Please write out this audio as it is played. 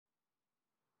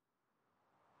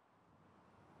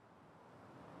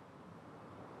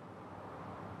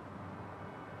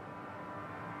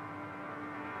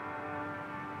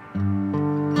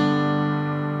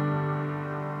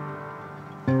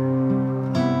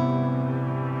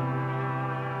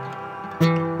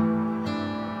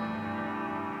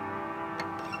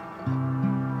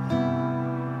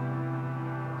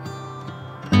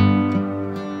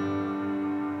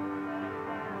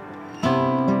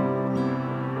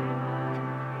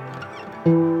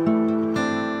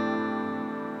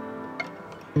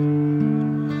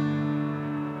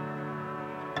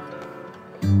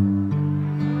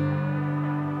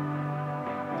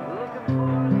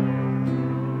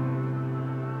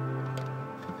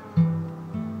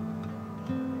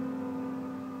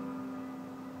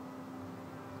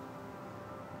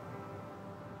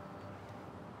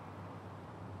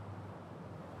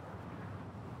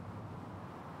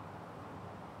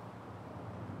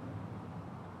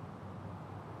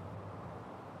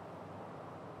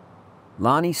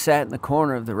Lonnie sat in the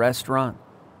corner of the restaurant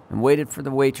and waited for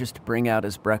the waitress to bring out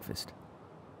his breakfast.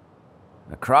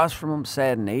 Across from him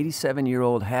sat an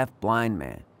 87-year-old half-blind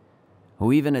man,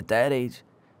 who even at that age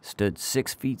stood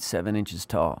 6 feet 7 inches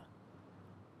tall.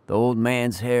 The old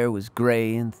man's hair was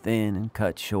gray and thin and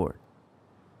cut short.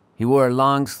 He wore a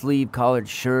long-sleeve collared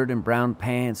shirt and brown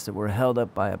pants that were held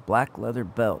up by a black leather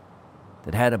belt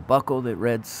that had a buckle that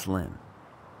read Slim.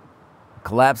 A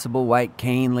collapsible white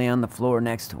cane lay on the floor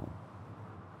next to him.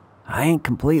 "I ain't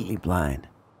completely blind,"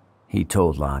 he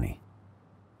told Lonnie.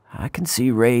 "I can see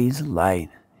rays of light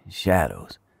and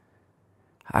shadows.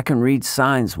 I can read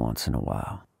signs once in a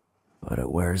while, but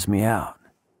it wears me out.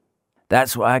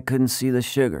 That's why I couldn't see the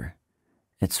sugar.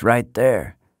 It's right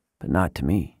there, but not to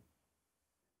me."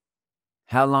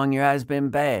 "How long your eyes been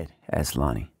bad?" asked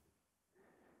Lonnie.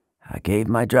 "I gave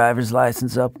my driver's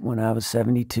license up when I was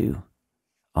 72,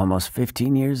 almost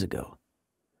 15 years ago."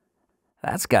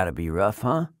 "That's gotta be rough,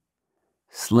 huh?"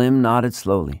 Slim nodded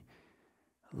slowly.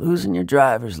 "Losing your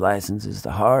driver's license is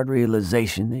the hard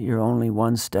realization that you're only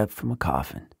one step from a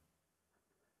coffin."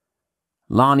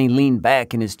 Lonnie leaned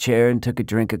back in his chair and took a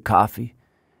drink of coffee,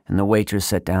 and the waitress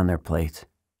set down their plates.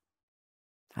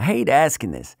 "I hate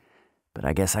asking this, but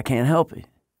I guess I can't help it.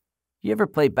 You ever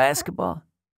play basketball?"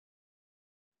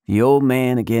 The old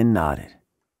man again nodded.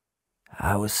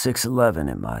 "I was 6'11"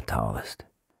 at my tallest.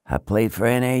 I played for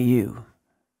NAU,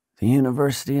 the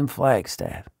university in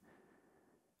Flagstaff.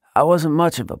 I wasn't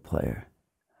much of a player.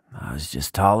 I was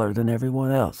just taller than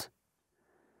everyone else.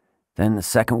 Then the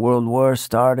Second World War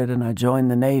started and I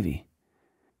joined the Navy.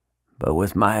 But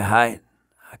with my height,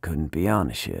 I couldn't be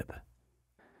on a ship.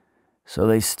 So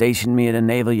they stationed me at a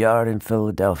naval yard in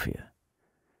Philadelphia.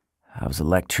 I was an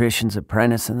electrician's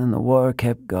apprentice, and then the war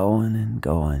kept going and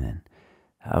going, and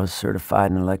I was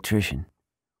certified an electrician.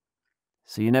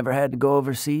 "So you never had to go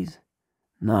overseas?"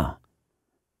 "No."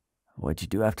 "What'd you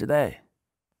do after that?"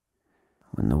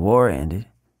 "When the war ended,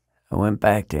 I went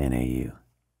back to NAU.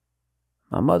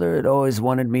 My mother had always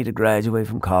wanted me to graduate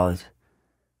from college,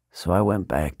 so I went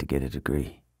back to get a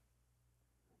degree.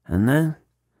 And then,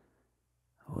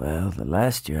 well, the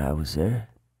last year I was there,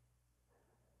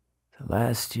 I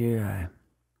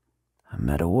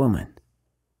met a woman,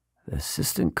 the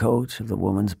assistant coach of the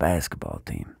women's basketball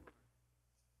team.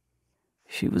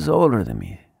 She was older than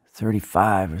me,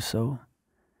 35 or so.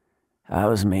 I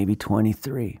was maybe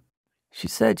 23. She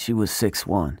said she was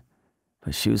 6'1",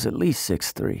 but she was at least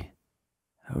 6'3",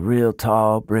 a real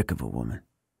tall brick of a woman.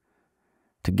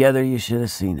 Together you should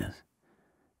have seen us.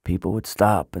 People would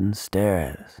stop and stare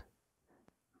at us.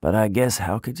 But I guess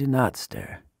how could you not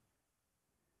stare?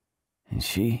 And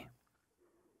she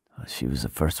was the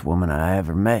first woman I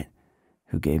ever met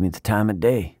who gave me the time of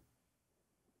day."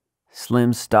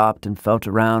 Slim stopped and felt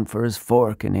around for his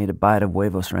fork and ate a bite of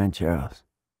huevos rancheros.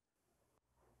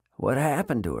 "What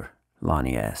happened to her?"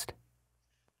 Lonnie asked.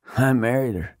 "I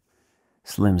married her,"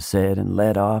 Slim said, and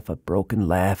let off a broken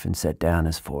laugh and set down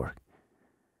his fork.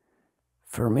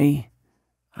 "For me,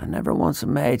 I never once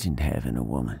imagined having a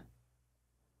woman.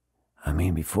 I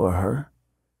mean, before her,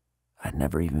 I'd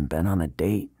never even been on a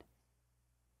date.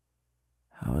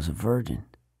 I was a virgin.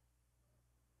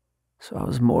 So I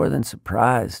was more than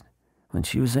surprised when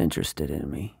she was interested in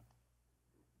me.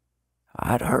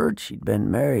 I'd heard she'd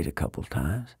been married a couple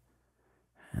times,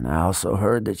 and I also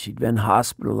heard that she'd been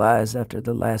hospitalized after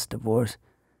the last divorce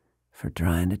for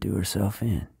trying to do herself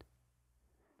in.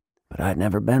 But I'd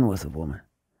never been with a woman,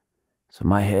 so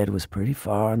my head was pretty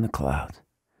far in the clouds,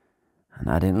 and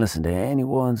I didn't listen to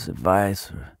anyone's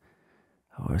advice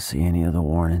or see any of the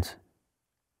warnings.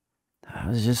 I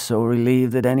was just so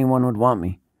relieved that anyone would want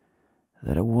me,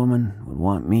 that a woman would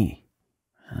want me,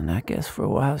 and I guess for a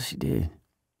while she did.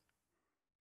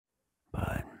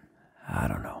 But I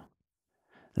don't know.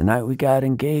 The night we got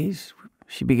engaged,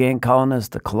 she began calling us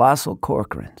the Colossal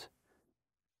Corcorans,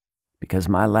 because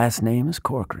my last name is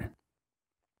Corcoran.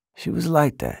 She was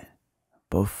like that,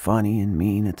 both funny and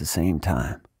mean at the same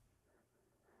time.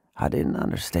 I didn't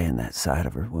understand that side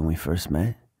of her when we first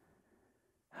met.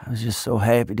 I was just so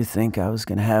happy to think I was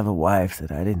going to have a wife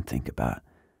that I didn't think about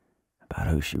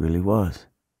who she really was.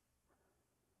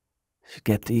 She'd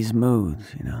get these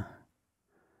moods,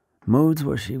 moods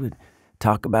where she would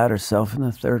talk about herself in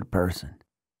the third person.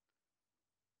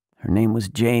 Her name was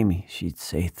Jamie. She'd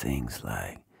say things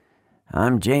like,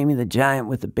 "I'm Jamie the giant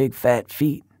with the big fat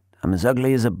feet. I'm as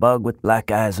ugly as a bug with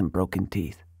black eyes and broken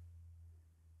teeth."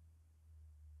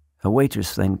 A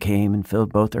waitress then came and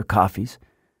filled both their coffees,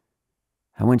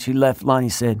 and when she left, Lonnie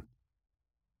said,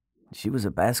 "She was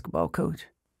a basketball coach?"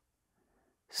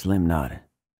 Slim nodded.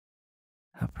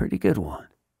 "A pretty good one.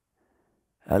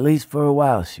 At least for a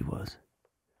while she was.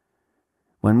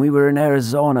 When we were in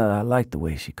Arizona, I liked the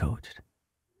way she coached.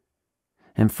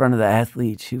 In front of the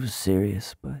athletes, she was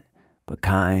serious, but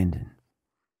kind, and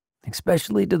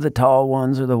especially to the tall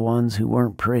ones or the ones who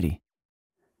weren't pretty.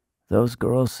 Those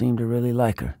girls seemed to really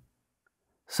like her.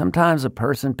 Sometimes a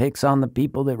person picks on the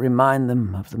people that remind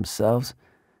them of themselves,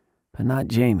 but not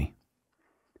Jamie.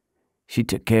 She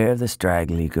took care of the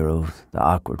straggly girls, the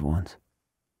awkward ones.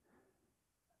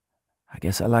 I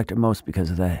guess I liked her most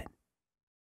because of that.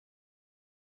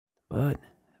 But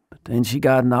then she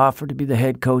got an offer to be the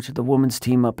head coach of the women's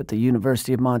team up at the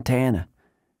University of Montana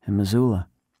in Missoula.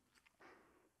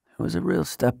 It was a real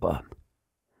step up.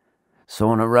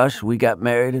 So in a rush, we got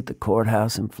married at the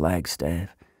courthouse in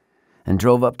Flagstaff and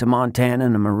drove up to Montana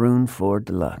in a maroon Ford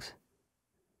Deluxe.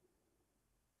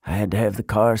 I had to have the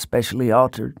car specially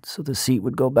altered so the seat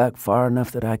would go back far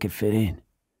enough that I could fit in.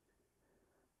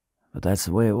 But that's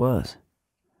the way it was.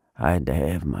 I had to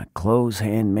have my clothes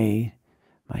handmade.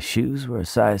 My shoes were a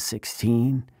size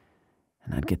 16,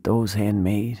 and I'd get those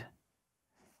handmade.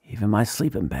 Even my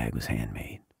sleeping bag was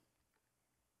handmade.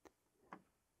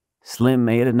 Slim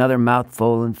made another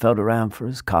mouthful and felt around for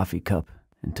his coffee cup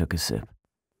and took a sip.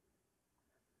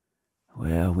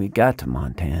 Well, we got to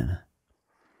Montana,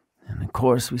 and of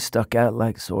course we stuck out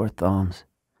like sore thumbs.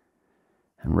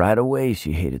 And right away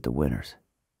she hated the winters.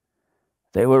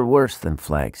 They were worse than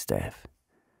Flagstaff.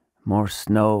 More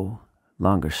snow,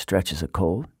 longer stretches of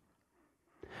cold.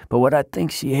 But what I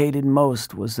think she hated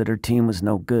most was that her team was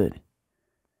no good.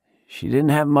 She didn't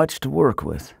have much to work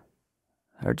with.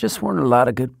 There just weren't a lot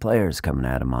of good players coming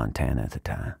out of Montana at the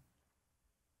time.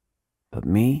 But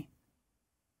me,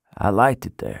 I liked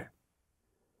it there.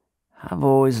 I've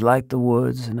always liked the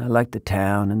woods, and I liked the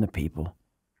town and the people.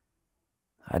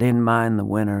 I didn't mind the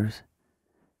winters,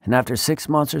 and after 6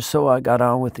 months or so I got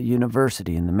on with the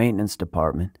university in the maintenance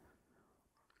department.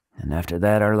 And after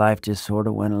that, our life just sort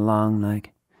of went along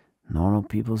like normal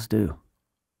people's do.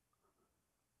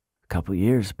 A couple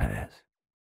years passed.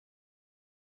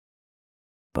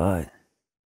 But,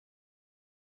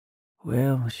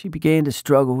 well, she began to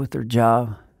struggle with her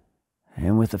job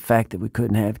and with the fact that we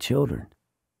couldn't have children,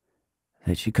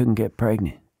 that she couldn't get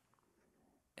pregnant.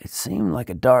 It seemed like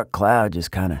a dark cloud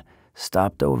just kind of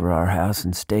stopped over our house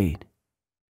and stayed.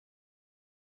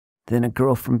 Then a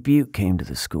girl from Butte came to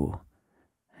the school.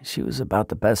 She was about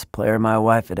the best player my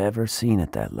wife had ever seen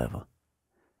at that level.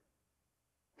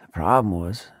 The problem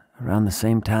was, around the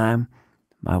same time,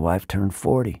 my wife turned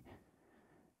 40.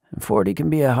 And 40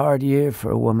 can be a hard year for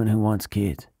a woman who wants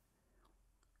kids.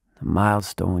 A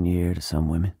milestone year to some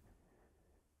women.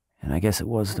 And I guess it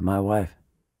was to my wife.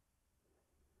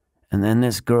 And then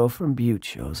this girl from Butte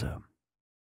shows up.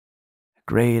 A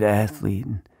great athlete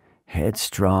and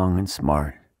headstrong and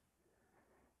smart.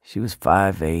 She was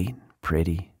 5'8",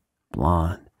 pretty,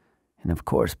 blonde, and of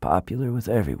course popular with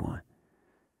everyone.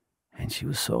 And she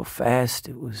was so fast,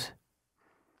 it was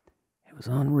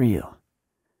unreal.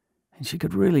 And she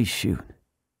could really shoot.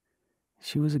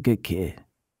 She was a good kid.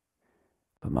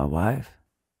 But my wife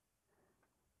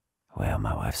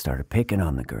started picking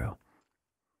on the girl.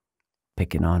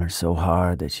 Picking on her so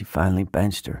hard that she finally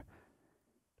benched her.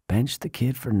 Benched the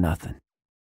kid for nothing.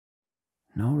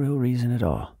 No real reason at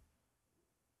all.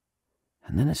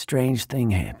 And then a strange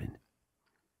thing happened.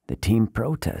 The team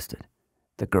protested.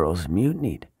 The girls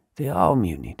mutinied. They all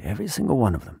mutinied, every single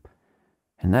one of them.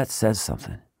 And that says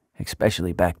something,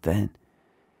 especially back then.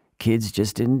 Kids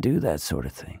just didn't do that sort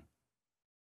of thing.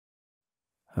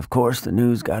 Of course, the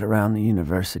news got around the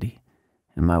university,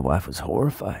 and my wife was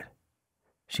horrified.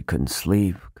 She couldn't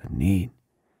sleep, couldn't eat.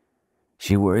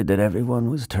 She worried that everyone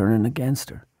was turning against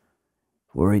her,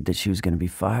 worried that she was going to be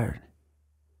fired.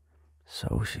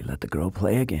 So she let the girl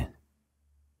play again.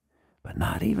 But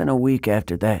not even a week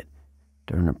after that,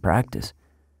 during a practice,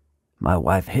 my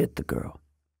wife hit the girl.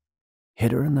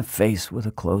 Hit her in the face with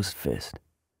a closed fist.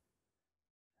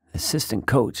 The assistant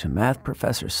coach, a math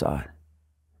professor, saw it.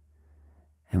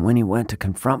 And when he went to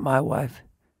confront my wife,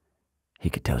 he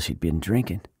could tell she'd been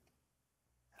drinking.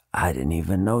 I didn't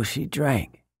even know she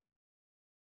drank.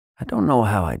 I don't know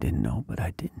how I didn't know, but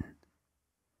I didn't.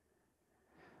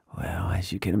 Well,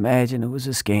 as you can imagine, it was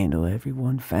a scandal.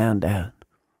 Everyone found out,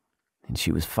 and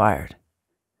she was fired.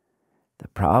 The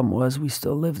problem was we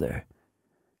still lived there.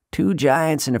 2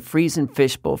 giants in a freezing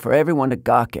fishbowl for everyone to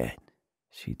gawk at,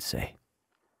 she'd say.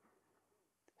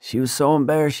 She was so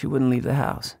embarrassed she wouldn't leave the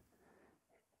house.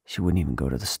 She wouldn't even go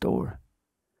to the store.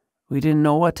 We didn't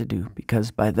know what to do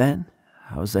because by then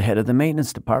I was the head of the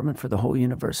maintenance department for the whole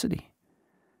university.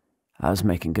 I was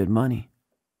making good money.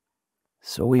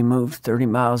 So we moved 30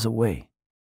 miles away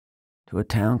to a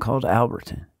town called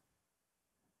Alberton.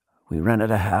 We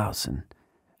rented a house, and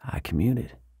I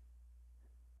commuted.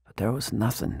 But there was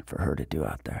nothing for her to do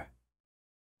out there.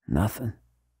 Nothing.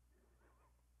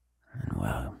 And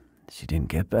well, she didn't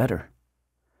get better.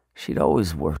 She'd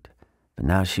always worked, but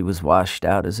now she was washed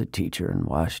out as a teacher and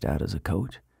washed out as a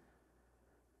coach.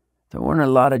 There weren't a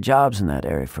lot of jobs in that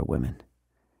area for women,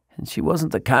 and she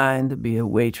wasn't the kind to be a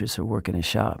waitress or work in a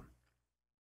shop.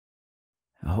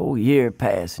 A whole year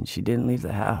passed and she didn't leave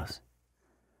the house.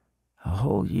 A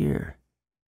whole year.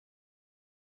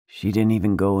 She didn't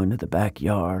even go into the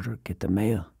backyard or get the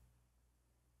mail.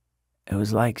 It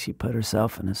was like she put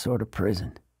herself in a sort of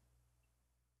prison.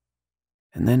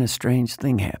 And then a strange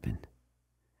thing happened.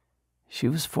 She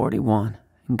was 41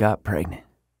 and got pregnant.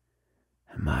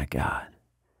 And my God,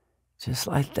 just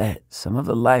like that, some of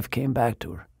the life came back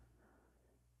to her.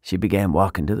 She began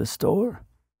walking to the store.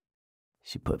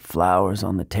 She put flowers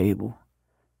on the table.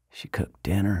 She cooked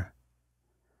dinner.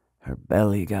 Her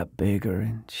belly got bigger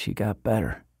and she got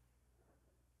better.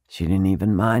 She didn't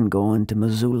even mind going to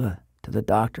Missoula to the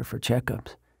doctor for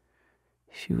checkups.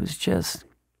 She was just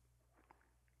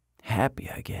happy,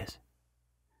 I guess.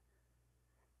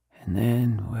 And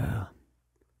then, well,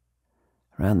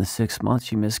 around the 6th month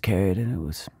she miscarried, and it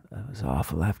was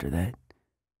awful after that.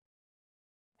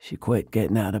 She quit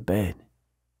getting out of bed,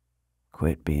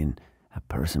 quit being a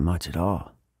person much at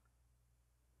all.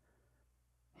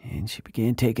 And she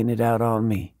began taking it out on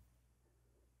me,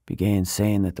 began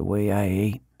saying that the way I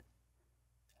ate,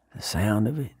 the sound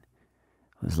of it,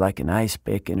 was like an ice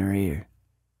pick in her ear,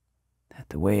 that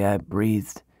the way I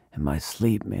breathed in my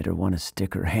sleep made her want to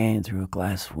stick her hand through a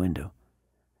glass window,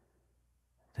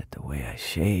 that the way I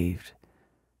shaved,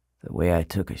 the way I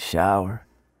took a shower,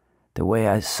 the way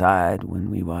I sighed when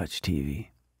we watched TV.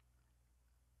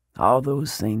 All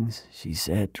those things, she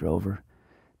said, drove her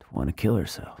to want to kill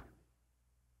herself.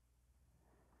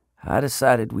 I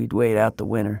decided we'd wait out the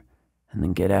winter and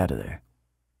then get out of there.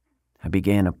 I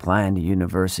began applying to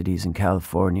universities in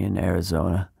California and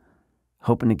Arizona,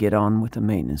 hoping to get on with the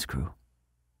maintenance crew.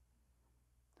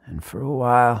 And for a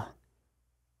while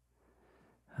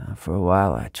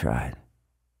I tried.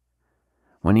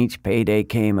 When each payday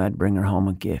came, I'd bring her home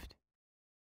a gift.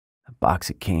 A box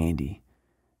of candy,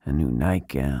 a new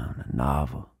nightgown, a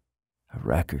novel, a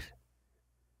record.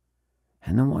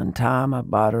 And then one time I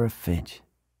bought her a finch.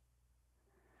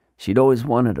 She'd always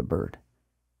wanted a bird,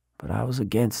 but I was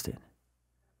against it.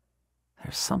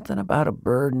 There's something about a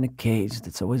bird in a cage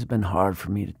that's always been hard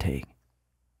for me to take.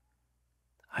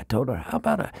 I told her, how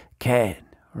about a cat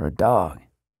or a dog?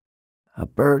 A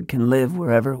bird can live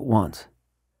wherever it wants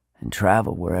and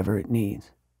travel wherever it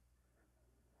needs.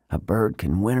 A bird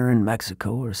can winter in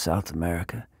Mexico or South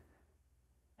America,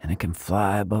 and it can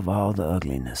fly above all the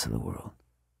ugliness of the world.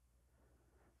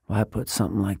 Why put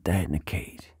something like that in a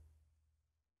cage?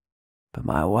 But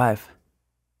my wife,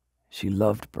 she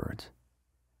loved birds,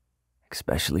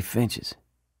 especially finches.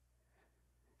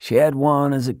 She had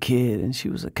one as a kid, and she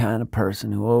was the kind of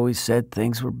person who always said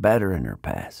things were better in her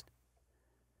past.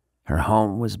 Her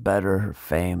home was better, her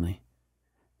family,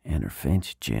 and her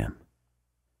finch, Jim.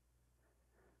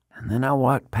 And then I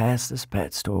walked past this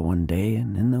pet store one day,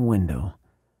 and in the window,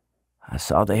 I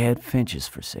saw they had finches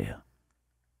for sale.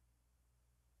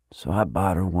 So I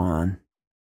bought her one,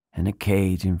 and a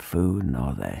cage and food and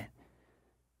all that,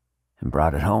 and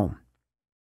brought it home.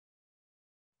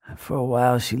 And for a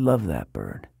while, she loved that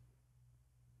bird.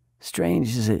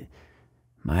 Strange as it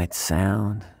might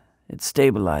sound, it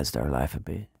stabilized our life a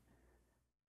bit.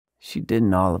 She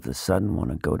didn't all of a sudden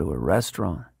want to go to a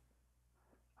restaurant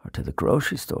or to the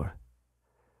grocery store,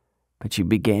 but she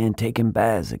began taking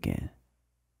baths again.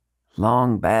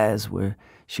 Long baths where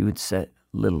she would set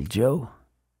little Joe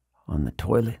on the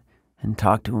toilet and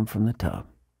talk to him from the tub.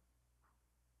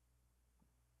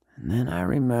 And then I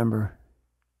remember,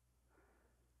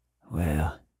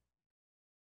 well,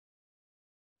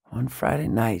 one Friday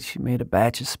night she made a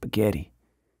batch of spaghetti,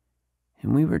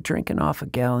 and we were drinking off a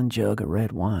gallon jug of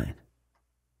red wine.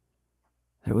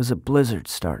 There was a blizzard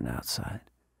starting outside,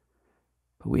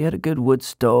 but we had a good wood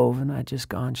stove, and I'd just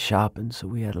gone shopping, so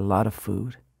we had a lot of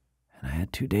food, and I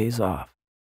had 2 days off.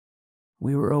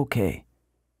 We were okay.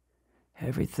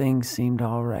 Everything seemed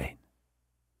all right.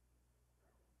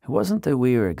 It wasn't that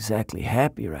we were exactly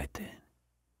happy right then.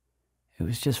 It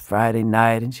was just Friday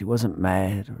night, and she wasn't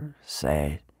mad or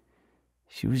sad.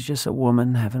 She was just a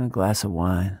woman having a glass of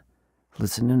wine,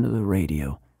 listening to the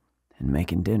radio, and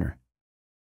making dinner.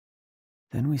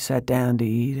 Then we sat down to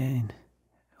eat, and,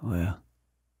 well,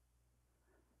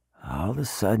 all of a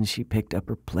sudden she picked up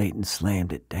her plate and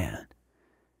slammed it down.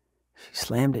 She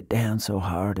slammed it down so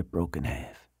hard it broke in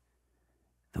half.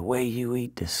 "The way you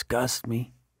eat disgusts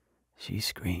me," she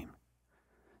screamed.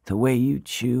 The way you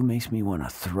chew makes me want to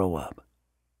throw up."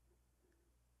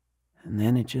 And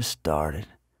then it just started,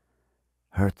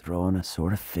 her throwing a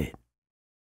sort of fit.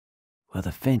 Well,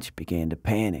 the finch began to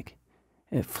panic.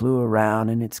 It flew around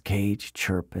in its cage,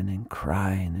 chirping and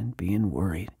crying and being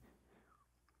worried.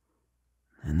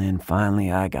 And then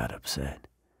finally I got upset.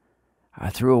 I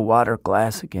threw a water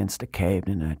glass against a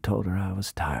cabinet and I told her I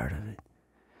was tired of it.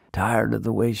 Tired of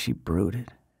the way she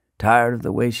brooded. Tired of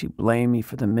the way she blamed me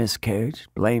for the miscarriage,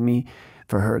 blamed me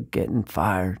for her getting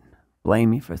fired,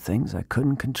 blamed me for things I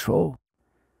couldn't control,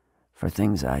 for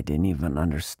things I didn't even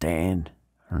understand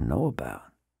or know about.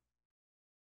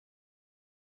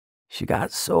 She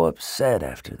got so upset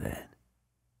after that.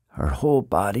 Her whole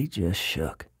body just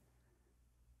shook,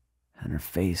 and her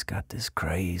face got this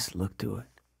crazed look to it.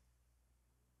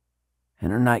 In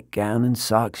her nightgown and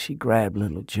socks, she grabbed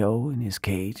little Joe in his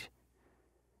cage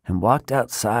and walked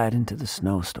outside into the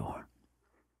snowstorm.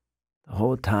 The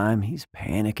whole time he's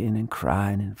panicking and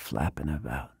crying and flapping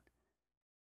about.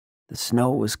 The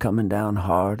snow was coming down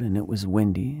hard and it was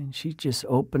windy, and she just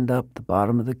opened up the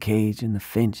bottom of the cage and the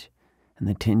finch and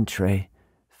the tin tray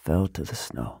fell to the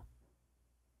snow.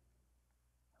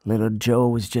 Little Joe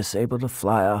was just able to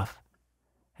fly off,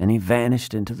 and he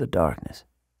vanished into the darkness.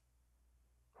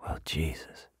 Well,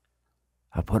 Jesus.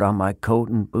 I put on my coat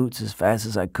and boots as fast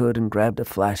as I could and grabbed a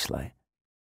flashlight.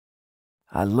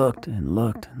 I looked and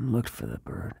looked and looked for the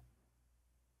bird.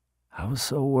 I was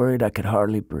so worried I could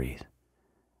hardly breathe.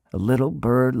 A little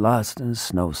bird lost in a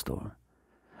snowstorm.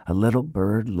 A little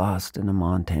bird lost in a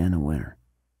Montana winter.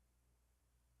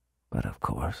 But of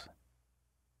course,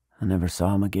 I never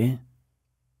saw him again.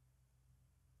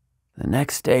 The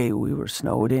next day we were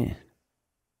snowed in.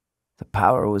 The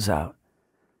power was out,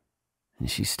 and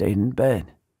she stayed in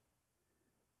bed.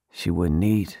 She wouldn't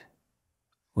eat,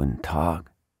 wouldn't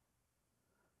talk.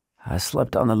 I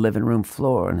slept on the living room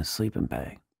floor in a sleeping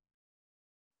bag.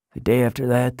 The day after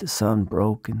that, the sun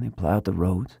broke and they plowed the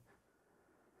roads.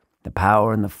 The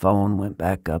power and the phone went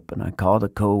back up, and I called a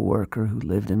co-worker who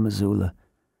lived in Missoula,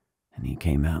 and he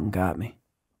came out and got me.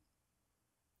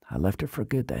 I left her for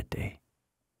good that day.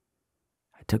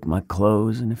 I took my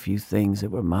clothes and a few things that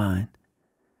were mine,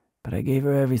 but I gave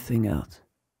her everything else.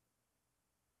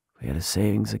 We had a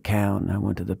savings account, and I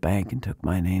went to the bank and took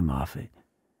my name off it.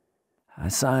 I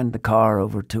signed the car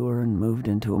over to her and moved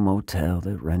into a motel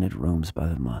that rented rooms by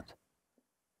the month.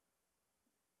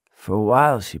 For a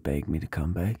while, she begged me to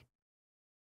come back.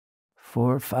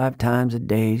 4 or 5 times a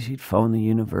day, she'd phone the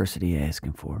university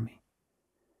asking for me.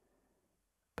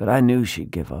 But I knew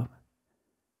she'd give up,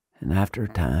 and after a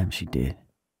time, she did.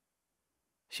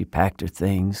 She packed her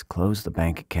things, closed the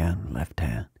bank account, and left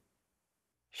town.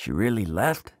 "She really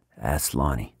left?" asked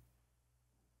Lonnie.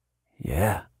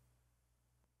 "Yeah."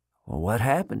 "Well, what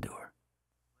happened to her?"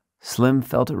 Slim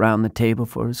felt around the table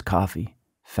for his coffee,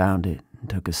 found it, and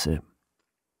took a sip.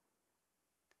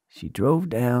 "She drove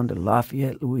down to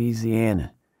Lafayette,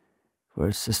 Louisiana, where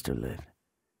her sister lived.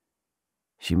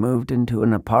 She moved into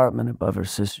an apartment above her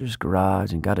sister's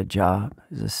garage and got a job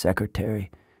as a secretary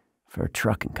for a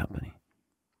trucking company.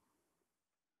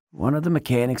 One of the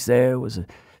mechanics there was a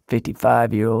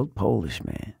 55-year-old Polish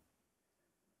man.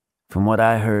 From what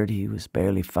I heard, he was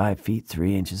barely 5 feet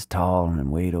 3 inches tall and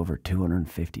weighed over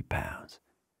 250 pounds.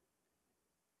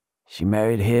 She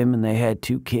married him and they had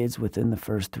 2 kids within the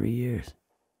first 3 years.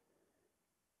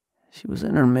 She was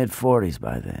in her mid-40s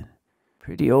by then,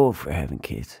 pretty old for having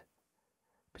kids.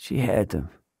 But she had them,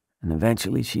 and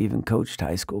eventually she even coached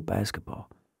high school basketball.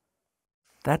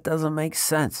 "That doesn't make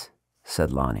sense,"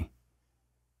 said Lonnie.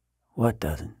 "What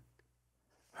doesn't?"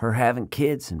 "Her having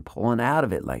kids and pulling out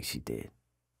of it like she did."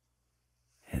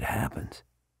 "It happens."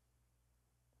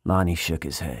 Lonnie shook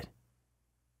his head.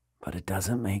 "But it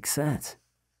doesn't make sense."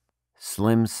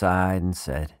 Slim sighed and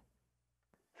said,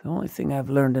 "The only thing I've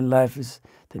learned in life is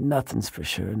that nothing's for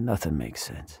sure and nothing makes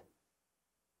sense."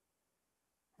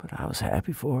 But I was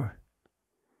happy for her.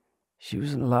 She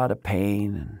was in a lot of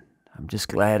pain, and I'm just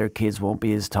glad her kids won't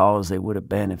be as tall as they would have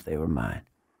been if they were mine.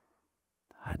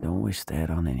 I don't wish that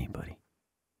on anybody.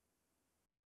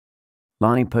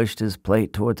 Lonnie pushed his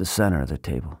plate toward the center of the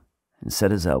table and set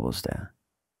his elbows down.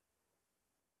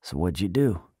 "So what'd you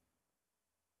do?"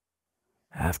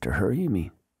 "After her, you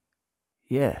mean?"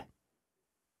 "Yeah."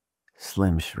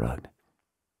 Slim shrugged.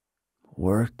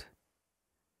 "Worked.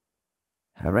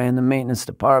 I ran the maintenance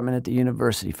department at the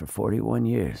university for 41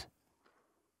 years.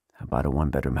 I bought a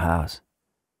 1-bedroom house.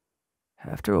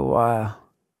 After a while,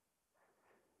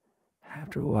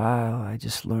 I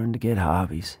just learned to get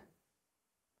hobbies.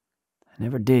 I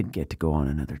never did get to go on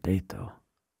another date, though.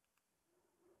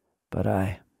 But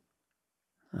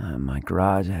my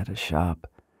garage had a shop,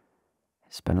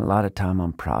 Spent a lot of time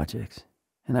on projects,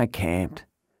 and I camped,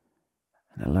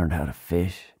 and I learned how to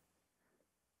fish.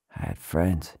 I had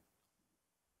friends.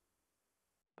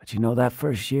 But you know, that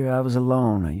first year I was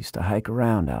alone, I used to hike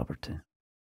around Alberton.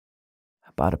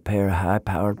 I bought a pair of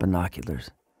high-powered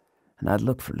binoculars, and I'd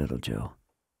look for little Joe.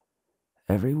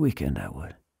 Every weekend I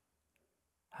would.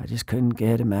 I just couldn't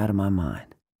get him out of my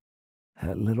mind.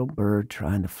 That little bird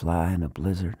trying to fly in a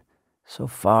blizzard, so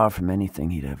far from anything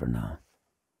he'd ever known.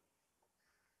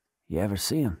 You ever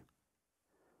see him?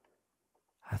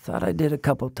 I thought I did a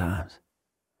couple times,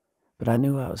 but I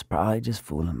knew I was probably just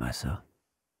fooling myself.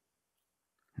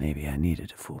 Maybe I needed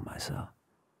to fool myself.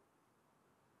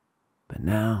 But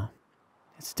now,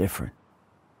 it's different.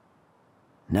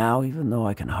 Now, even though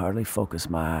I can hardly focus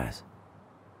my eyes,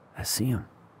 I see him.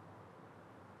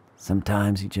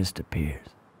 Sometimes he just appears.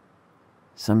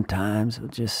 Sometimes he'll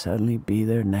just suddenly be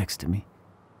there next to me,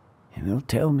 and he'll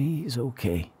tell me he's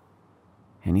okay,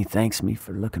 and he thanks me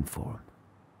for looking for him.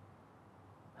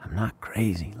 I'm not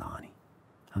crazy, Lonnie.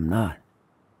 I'm not.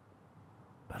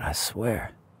 But I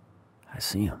swear, I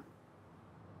see him.